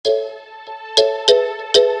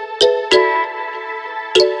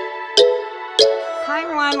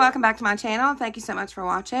everyone, welcome back to my channel. Thank you so much for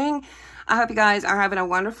watching. I hope you guys are having a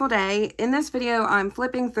wonderful day. In this video, I'm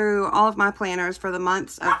flipping through all of my planners for the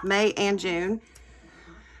months of May and June.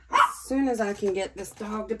 As soon as I can get this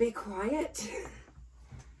dog to be quiet.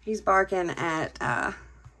 He's barking at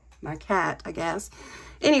my cat, I guess.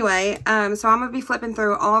 Anyway, so I'm going to be flipping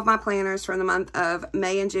through all of my planners for the month of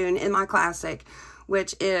May and June in my classic,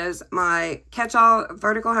 which is my catch-all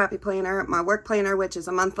vertical happy planner, my work planner, which is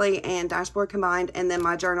a monthly and dashboard combined, and then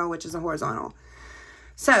my journal, which is a horizontal.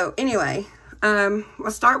 So anyway,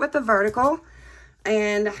 we'll start with the vertical.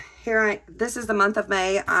 And this is the month of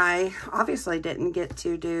May. I obviously didn't get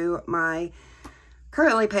to do my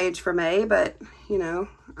currently page for May, but you know,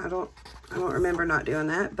 I don't remember not doing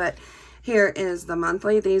that. But here is the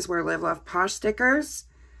monthly. These were Live Love Posh stickers.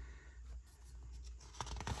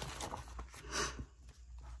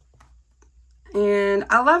 And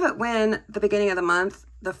I love it when the beginning of the month,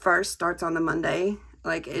 the first starts on the Monday.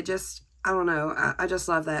 Like, it just, I don't know, I just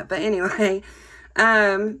love that. But anyway,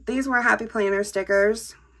 these were Happy Planner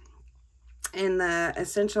stickers in the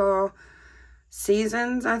Essential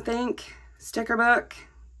Seasons, I think, sticker book.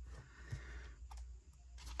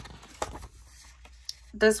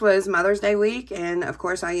 This was Mother's Day week, and of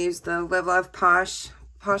course I used the Live Love Posh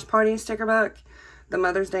Party sticker book, the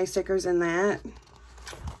Mother's Day stickers in that.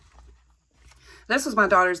 This was my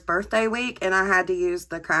daughter's birthday week, and I had to use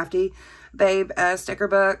the Crafty Babe sticker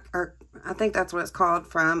book, or I think that's what it's called,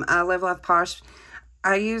 from Live Love Posh.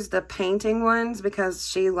 I used the painting ones because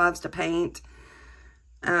she loves to paint.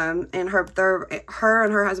 And her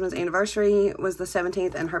and her husband's anniversary was the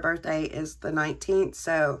 17th, and her birthday is the 19th.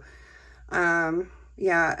 So,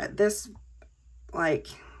 yeah, this, like,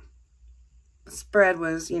 spread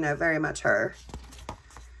was, you know, very much her.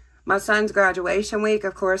 My son's graduation week,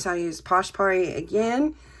 of course, I used Posh Party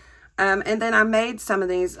again. And then I made some of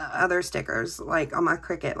these other stickers, like on my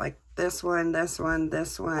Cricut, like this one, this one,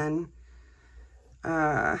 this one.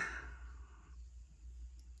 But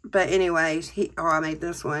anyway, I made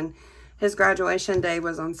this one. His graduation day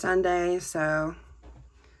was on Sunday, so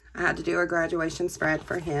I had to do a graduation spread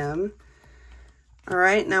for him. All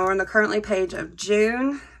right, now we're on the currently page of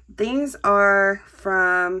June. These are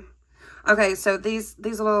from... Okay, so these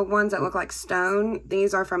little ones that look like stone,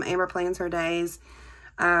 these are from Amber Plans Her Days.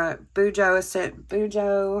 Bujo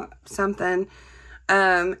something.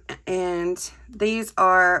 And these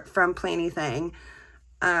are from Planything.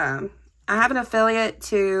 I have an affiliate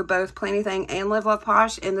to both Planything and Live Love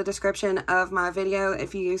Posh in the description of my video.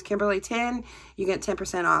 If you use Kimberly10, you get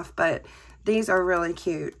 10% off. But these are really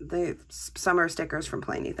cute. The summer stickers from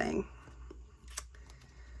Planything.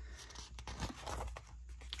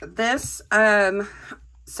 This,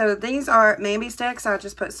 so these are Mamby sticks. I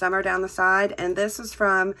just put summer down the side, and this is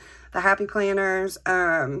from the Happy Planners,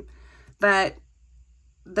 that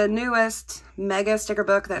the newest mega sticker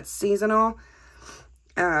book that's seasonal.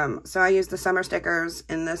 So I used the summer stickers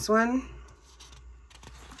in this one.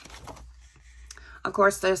 Of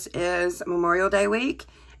course, this is Memorial Day week,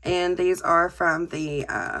 and these are from the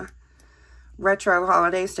retro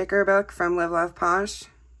holiday sticker book from Live Love Posh.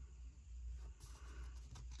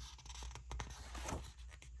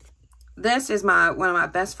 This is one of my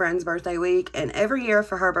best friend's birthday week, and every year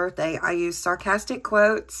for her birthday, I use sarcastic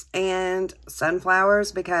quotes and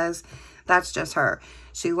sunflowers because that's just her.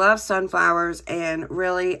 She loves sunflowers, and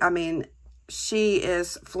really, I mean, she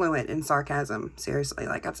is fluent in sarcasm. Seriously,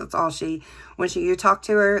 like that's all she, when you talk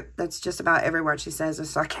to her, that's just about every word she says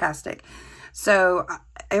is sarcastic. So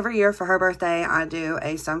every year for her birthday, I do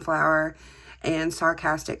a sunflower and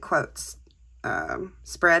sarcastic quotes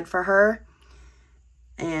spread for her.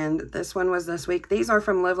 And this one was this week. These are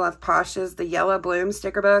from Live Love Posh's The Yellow Bloom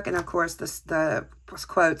sticker book. And of course, the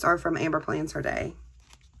quotes are from Amber Plans Her Day.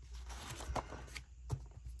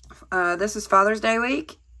 This is Father's Day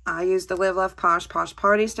week. I used the Live Love Posh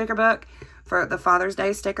Party sticker book for the Father's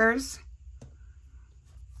Day stickers.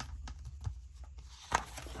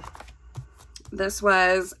 This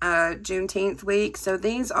was Juneteenth week. So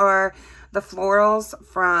these are the florals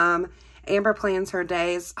from Amber Plans Her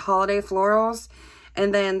Day's holiday florals.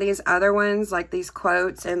 And then these other ones, like these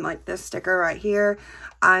quotes and like this sticker right here,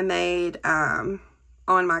 I made on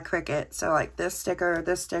my Cricut. So like this sticker,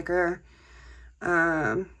 this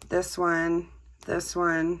one, this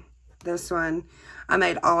one, this one. I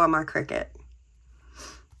made all on my Cricut.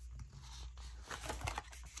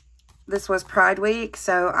 This was Pride Week,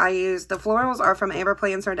 so I used, the florals are from Amber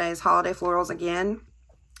Plans Her Day's holiday florals again.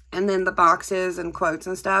 And then the boxes and quotes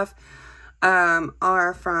and stuff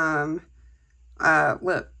are from...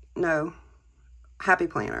 Happy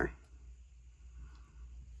Planner.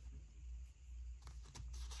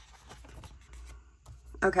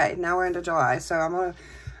 Okay, now we're into July. So I'm going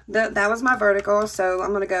to, that was my vertical. So I'm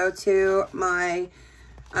going to go to my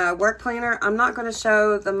work planner. I'm not going to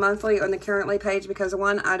show the monthly on the currently page because,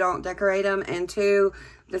 one, I don't decorate them, and two,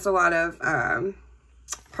 there's a lot of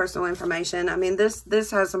personal information. I mean,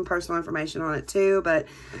 this has some personal information on it too, but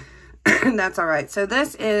that's all right. So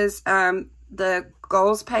this is the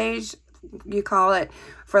goals page, you call it,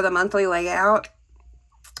 for the monthly layout.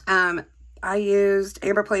 I used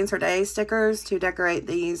Amber Plans Her Day stickers to decorate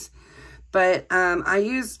these, but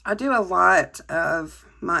I do a lot of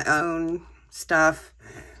my own stuff.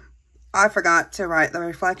 I forgot to write the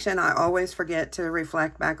reflection. I always forget to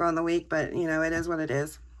reflect back on the week, but you know, it is what it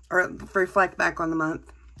is, or reflect back on the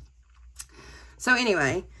month. So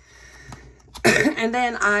anyway, and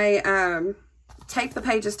then I take the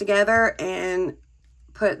pages together and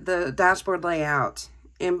put the dashboard layout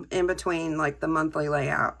in between, like the monthly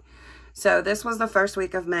layout. So this was the first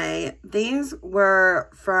week of May. These were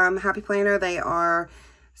from Happy Planner. They are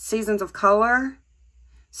Seasons of Color.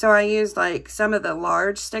 So I used like some of the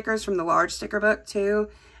large stickers from the large sticker book too,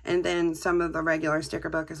 and then some of the regular sticker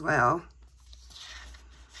book as well.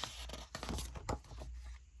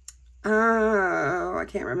 Oh, I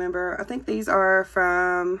can't remember. I think these are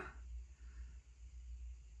from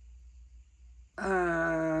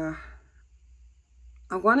I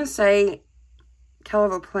want to say Hell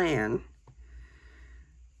of a Plan,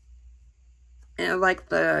 and like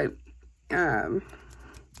the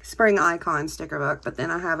spring icon sticker book, but then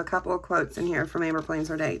I have a couple of quotes in here from Amber Plans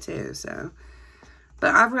Her Day too. So,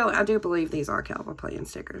 but I do believe these are Calva Plan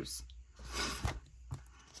stickers.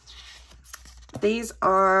 These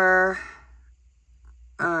are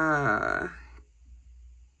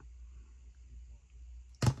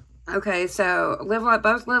okay, so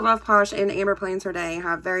both Live Love Posh and Amber Plans Her Day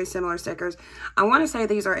have very similar stickers. I want to say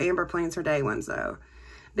these are Amber Plans Her Day ones though,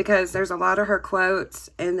 because there's a lot of her quotes,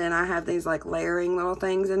 and then I have these like layering little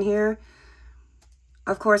things in here.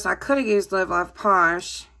 Of course, I could have used Live Love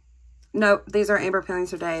Posh. Nope, these are Amber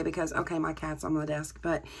Plans Her Day because, okay, my cat's on the desk.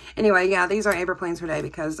 But anyway, yeah, these are Amber Plans Her Day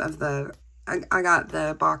because of the, I got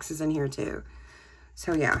the boxes in here too.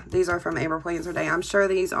 So yeah, these are from Amber Plans Her Day. I'm sure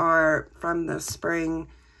these are from the spring,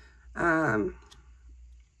 it's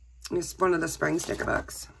one of the spring sticker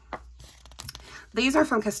books. These are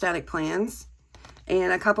from Castatic Plans,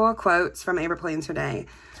 and a couple of quotes from Amber Plans Her Day.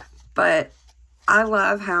 But I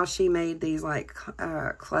love how she made these like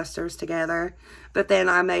clusters together. But then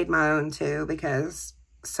I made my own too, because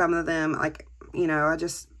some of them, like, you know,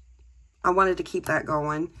 I wanted to keep that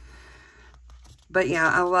going. But yeah,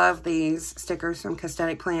 I love these stickers from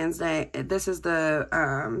Castatic Plans. This is the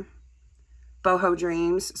Boho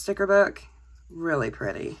Dreams sticker book. Really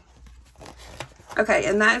pretty. Okay,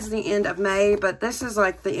 and that is the end of May, but this is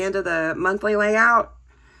like the end of the monthly layout.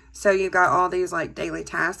 So you've got all these like daily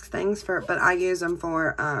task things but I use them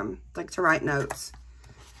for like to write notes.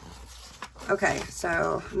 Okay,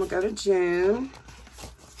 so I'm gonna go to June.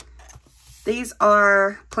 These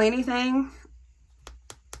are Planything,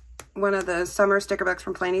 one of the summer sticker books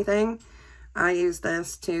from Planything. I use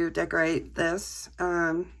this to decorate this,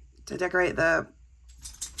 to decorate the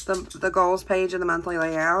goals page of the monthly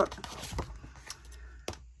layout.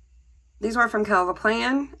 These were from Calva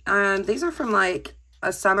Plan, and these are from like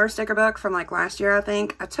a summer sticker book from like last year, I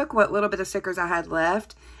think. I took what little bit of stickers I had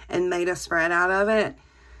left and made a spread out of it,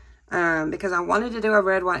 because I wanted to do a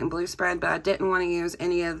red, white, and blue spread, but I didn't want to use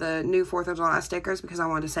any of the new 4th of July stickers because I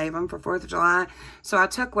wanted to save them for 4th of July. So I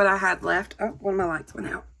took what I had left. Oh, one of my lights went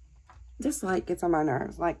out. This light gets on my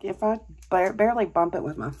nerves. Like if I barely bump it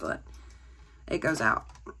with my foot, it goes out.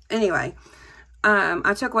 Anyway,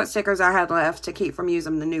 I took what stickers I had left to keep from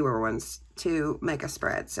using the newer ones to make a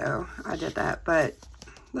spread. So I did that, but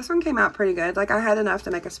this one came out pretty good. Like I had enough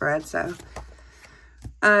to make a spread. So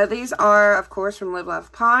these are, of course, from Live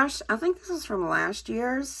Love Posh. I think this is from last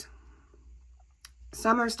year's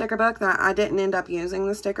summer sticker book that I didn't end up using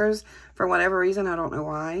the stickers for whatever reason. I don't know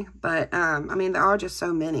why, but I mean, there are just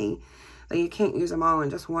so many that you can't use them all in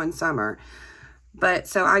just one summer. But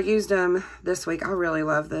so I used them this week. I really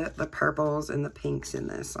love the purples and the pinks in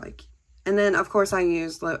this. Like, and then of course I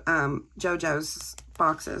used JoJo's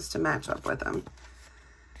boxes to match up with them.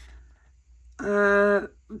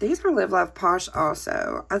 These were Live Love Posh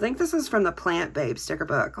also. I think this is from the Plant Babe sticker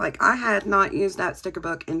book. Like I had not used that sticker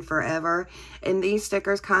book in forever, and these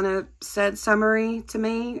stickers kind of said summery to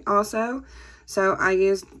me also. So I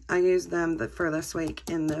used them for this week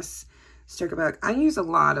in this sticker book. I use a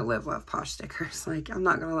lot of Live Love Posh stickers. Like I'm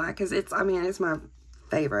not gonna lie, because it's my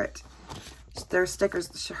favorite. Their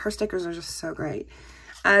stickers, her stickers are just so great.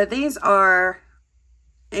 These are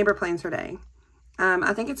Amber Plans Her Day.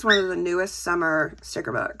 I think it's one of the newest summer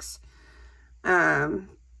sticker books. I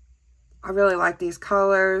really like these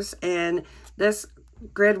colors, and this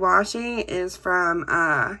grid washi is from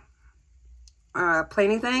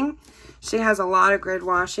Planything. She has a lot of grid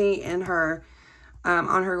washi in her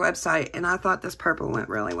on her website, and I thought this purple went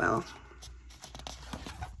really well.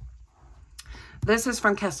 This is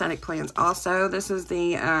from Cosmetic Plans also. This is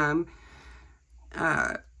the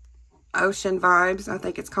Ocean Vibes, I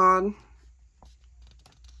think it's called.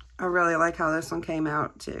 I really like how this one came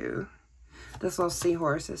out too. This little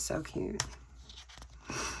seahorse is so cute.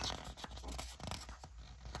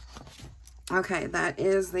 Okay, that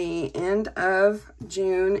is the end of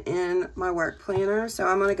June in my work planner. So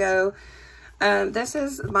I'm going to go, this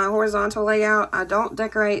is my horizontal layout. I don't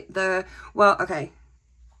decorate the, well, okay.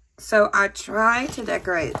 So I try to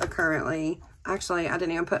decorate the currently, actually I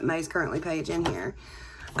didn't even put May's currently page in here.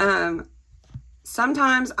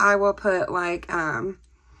 Sometimes I will put like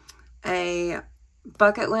a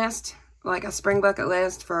bucket list, like a spring bucket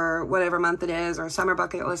list for whatever month it is, or a summer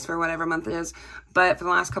bucket list for whatever month it is. But for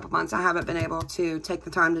the last couple months, I haven't been able to take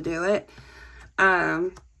the time to do it.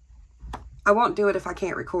 I won't do it if I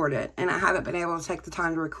can't record it, and I haven't been able to take the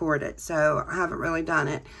time to record it, so I haven't really done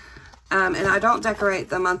it. And I don't decorate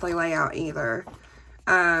the monthly layout either.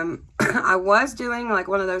 I was doing like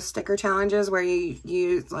one of those sticker challenges where you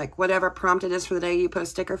use like whatever prompt it is for the day, you put a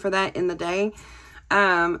sticker for that in the day.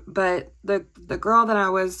 But the girl that I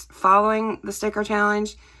was following the sticker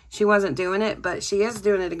challenge, she wasn't doing it, but she is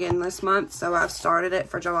doing it again this month. So I've started it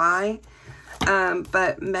for July.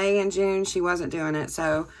 But May and June, she wasn't doing it.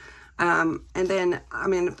 So, and then, I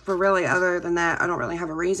mean, for really other than that, I don't really have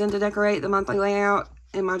a reason to decorate the monthly layout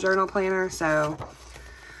in my journal planner. So,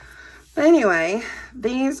 but anyway,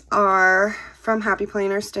 these are from Happy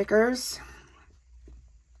Planner stickers.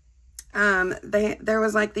 There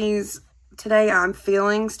was like these Today I'm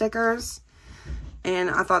Feeling stickers, and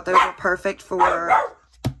I thought those were perfect for,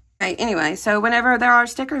 okay, anyway, so whenever there are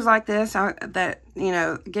stickers like this that, you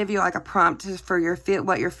know, give you like a prompt for your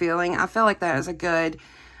what you're feeling, I feel like that is a good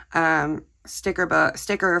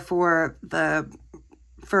sticker for a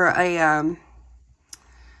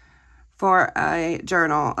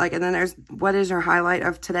journal. Like, and then there's what is your highlight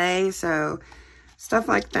of today, so stuff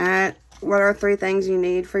like that. What are 3 things you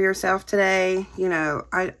need for yourself today? You know,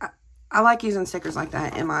 I like using stickers like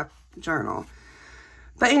that in my journal.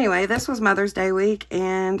 But anyway, this was Mother's Day week,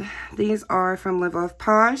 and these are from Live Love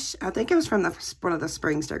Posh. I think it was from one of the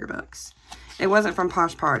spring sticker books. It wasn't from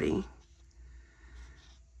Posh Party.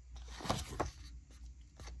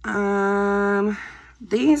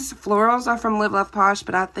 These florals are from Live Love Posh,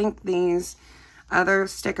 but I think these other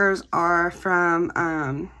stickers are from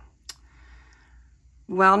a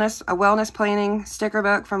wellness planning sticker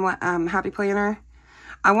book from Happy Planner.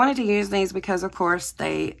 I wanted to use these because, of course,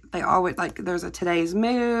 they always, like, there's a today's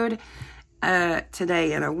mood,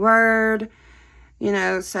 today in a word, you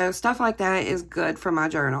know, so stuff like that is good for my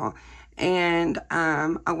journal. And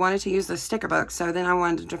I wanted to use the sticker book, so then I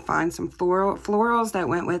wanted to find some florals that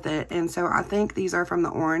went with it. And so I think these are from the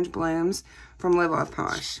Orange Blooms from Live Love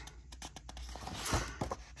Posh.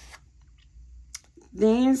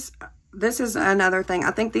 This is another thing.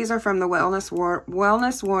 I think these are from the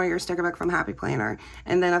Wellness Warrior sticker book from Happy Planner.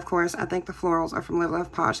 And then, of course, I think the florals are from Live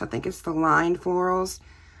Love Posh. I think it's the lined florals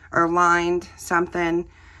or lined something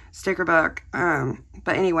sticker book.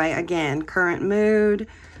 But anyway, again, current mood,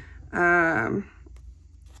 you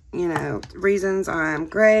know, reasons I'm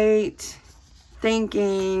great,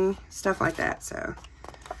 thinking, stuff like that. So,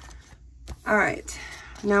 all right.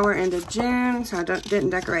 Now we're into June, so I didn't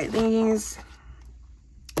decorate these.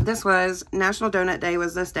 This was National Donut Day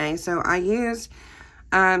was this day, so I used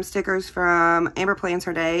stickers from Amber Plans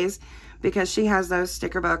Her Days because she has those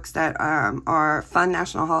sticker books that are fun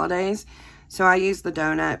national holidays. So I used the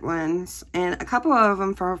donut ones, and a couple of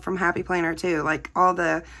them from Happy Planner too. Like all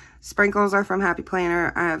the sprinkles are from Happy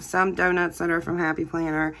Planner. I have some donuts that are from Happy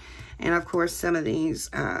Planner, and of course some of these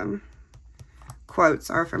quotes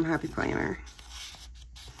are from Happy Planner.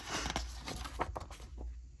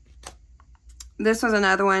 This was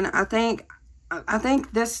another one. I think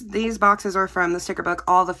these boxes are from the sticker book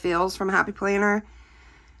All the Feels from Happy Planner.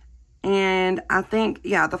 And I think,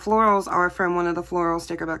 yeah, the florals are from one of the floral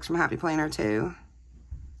sticker books from Happy Planner too.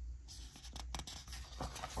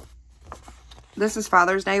 This is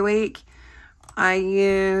Father's Day week. I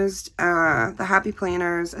used the Happy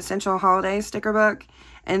Planner's Essential Holidays sticker book,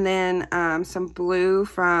 and then some blue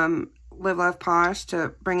from Live Love Posh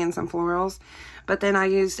to bring in some florals. But then I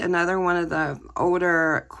used another one of the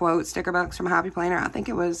older quote sticker books from Happy Planner. I think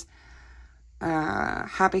it was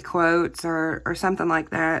happy quotes or something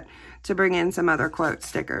like that to bring in some other quote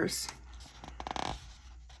stickers.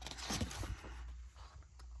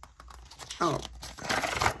 Oh,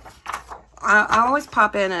 I always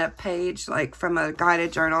pop in a page like from a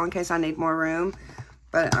guided journal in case I need more room,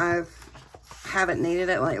 but I haven't needed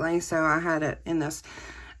it lately, so I had it in this.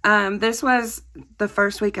 This was the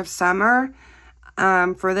first week of summer.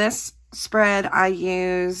 For this spread, I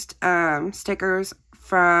used stickers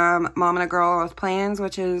from Mom and a Girl with Plans,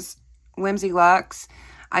 which is Whimsy Luxe.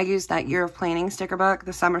 I used that Year of Planning sticker book,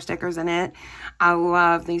 the summer stickers in it. I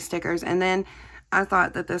love these stickers. And then I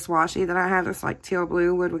thought that this washi that I have, this like teal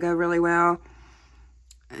blue, would go really well.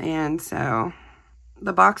 And so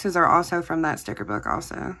the boxes are also from that sticker book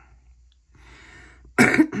also.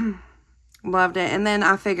 Loved it. And then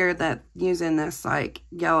I figured that using this like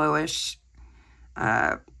yellowish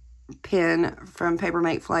pin from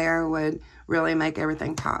Papermate Flair would really make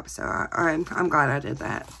everything pop. So I'm glad I did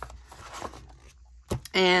that.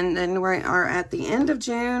 And then we are at the end of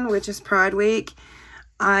June, which is Pride Week.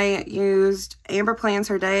 I used Amber Plans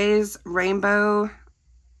Her Days, rainbow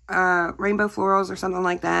florals or something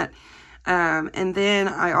like that. And then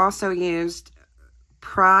I also used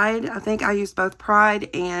Pride. I think I used both Pride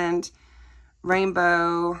and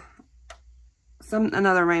rainbow,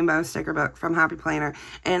 another rainbow sticker book from Happy Planner.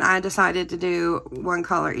 And I decided to do one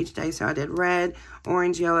color each day. So I did red,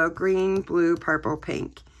 orange, yellow, green, blue, purple,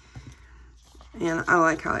 pink. And I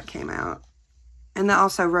like how it came out. And I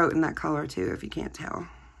also wrote in that color too, if you can't tell.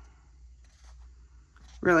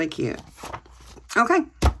 Really cute. Okay,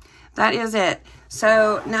 that is it.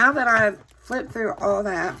 So now that I've flipped through all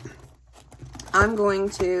that, I'm going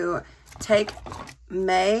to take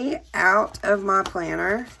May out of my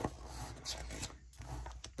planner.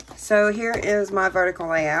 So here is my vertical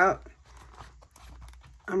layout.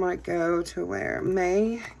 I'm going to go to where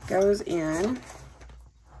May goes in.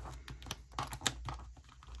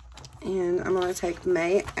 And I'm going to take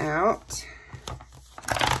May out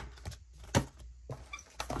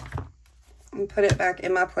and put it back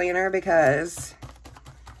in my planner because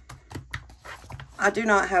I do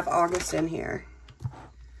not have August in here.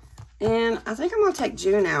 And I think I'm going to take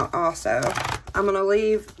June out also. I'm going to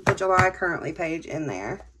leave the July currently page in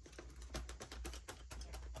there.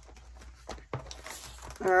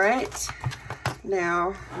 All right.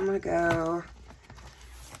 Now I'm going to go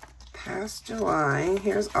past July.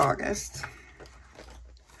 Here's August.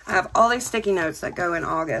 I have all these sticky notes that go in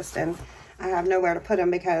August, and I have nowhere to put them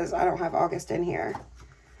because I don't have August in here.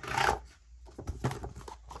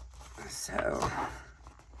 So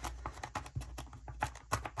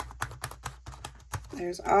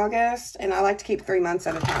there's August, and I like to keep 3 months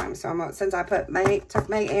at a time. So I'm gonna, since I took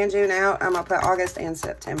May and June out, I'm gonna put August and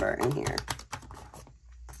September in here.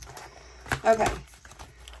 Okay,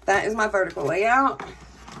 that is my vertical layout.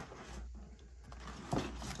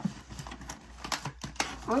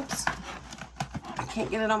 Whoops, I can't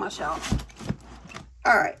get it on my shelf.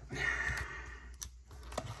 All right.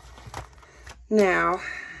 Now,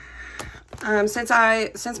 since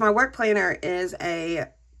my work planner is a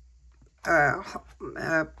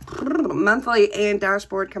monthly and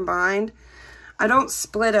dashboard combined, I don't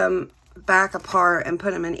split them back apart and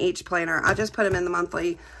put them in each planner. I just put them in the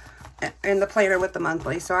monthly, in the planner with the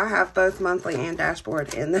monthly. So I have both monthly and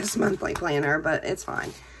dashboard in this monthly planner, but it's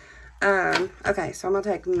fine. Okay, so I'm gonna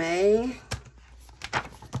take May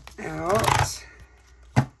out.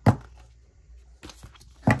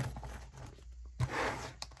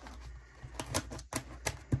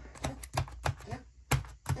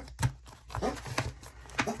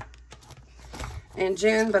 And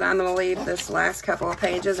June, but I'm gonna leave this last couple of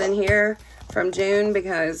pages in here from June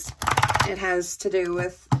because it has to do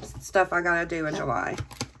with stuff I gotta do in July.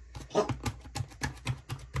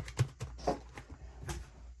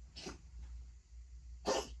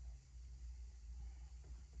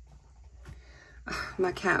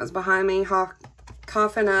 My cat was behind me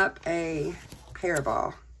coughing up a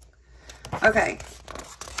hairball. Okay,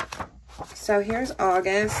 so here's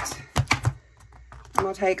August. I'm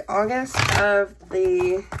going to take August of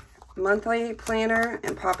the monthly planner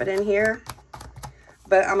and pop it in here.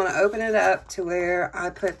 But I'm going to open it up to where I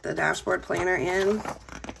put the dashboard planner in.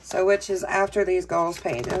 So which is after these goals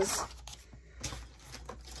pages.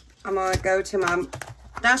 I'm going to go to my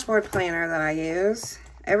dashboard planner that I use.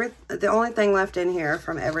 The only thing left in here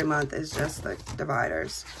from every month is just the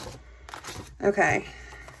dividers. Okay.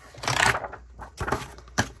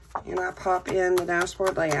 And I pop in the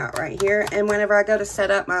dashboard layout right here. And whenever I go to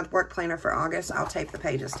set up my work planner for August, I'll tape the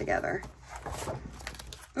pages together.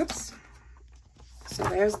 Oops. So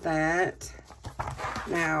there's that.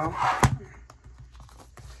 Now,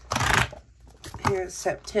 here's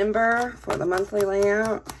September for the monthly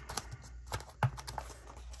layout.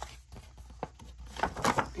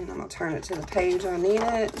 And I'm going to turn it to the page I need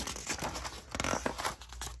it.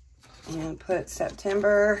 And put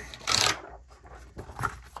September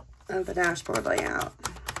of the dashboard layout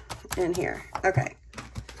in here. Okay.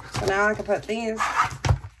 So now I can put these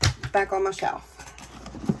back on my shelf.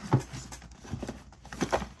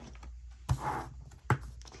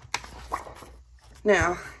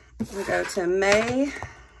 Now, we go to May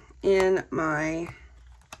in my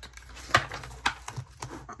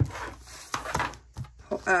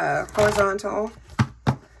horizontal.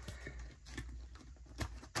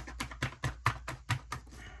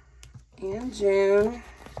 And June.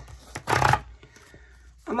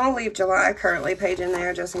 I'm going to leave July currently page in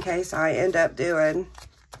there just in case I end up doing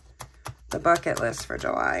the bucket list for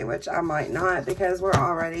July, which I might not because we're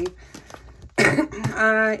already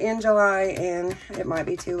in July and it might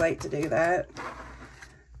be too late to do that.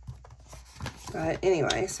 But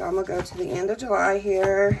anyway, so I'm going to go to the end of July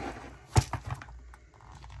here.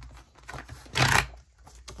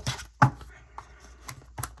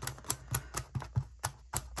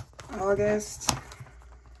 August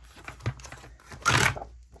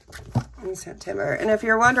and September. And if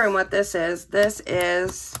you're wondering what this is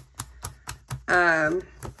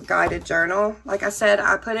guided journal. Like I said,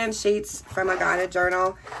 I put in sheets from a guided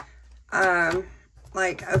journal.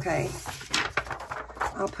 Okay,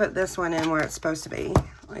 I'll put this one in where it's supposed to be.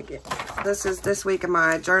 This is this week of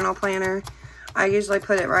my journal planner. I usually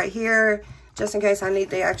put it right here just in case I need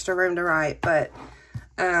the extra room to write, but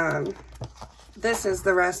this is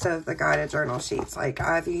the rest of the guided journal sheets. Like,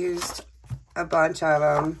 I've used a bunch of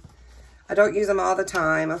them. I don't use them all the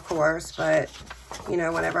time, of course, but, you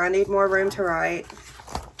know, whenever I need more room to write,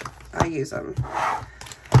 I use them.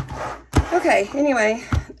 Okay, anyway,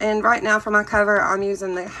 and right now for my cover, I'm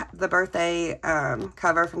using the birthday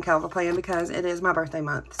cover from Kelva Plan because it is my birthday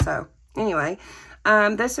month. So, anyway,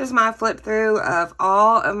 this is my flip through of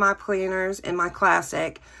all of my planners in my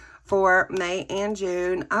classic for May and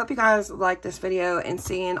June. I hope you guys like this video and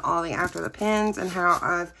seeing all the after the pins and how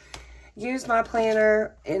I've used my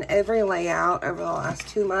planner in every layout over the last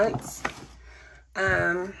 2 months.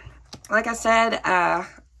 Like I said,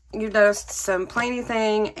 you noticed some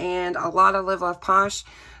Planything and a lot of Live Love Posh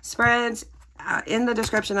spreads. In the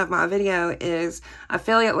description of my video is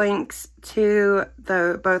affiliate links to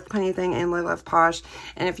both Planything and Live Love Posh.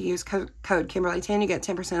 And if you use code Kimberly10, you get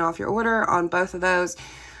 10% off your order on both of those.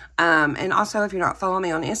 And also, if you're not following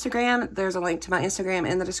me on Instagram, there's a link to my Instagram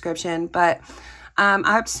in the description. But I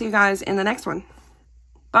hope to see you guys in the next one.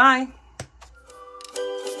 Bye.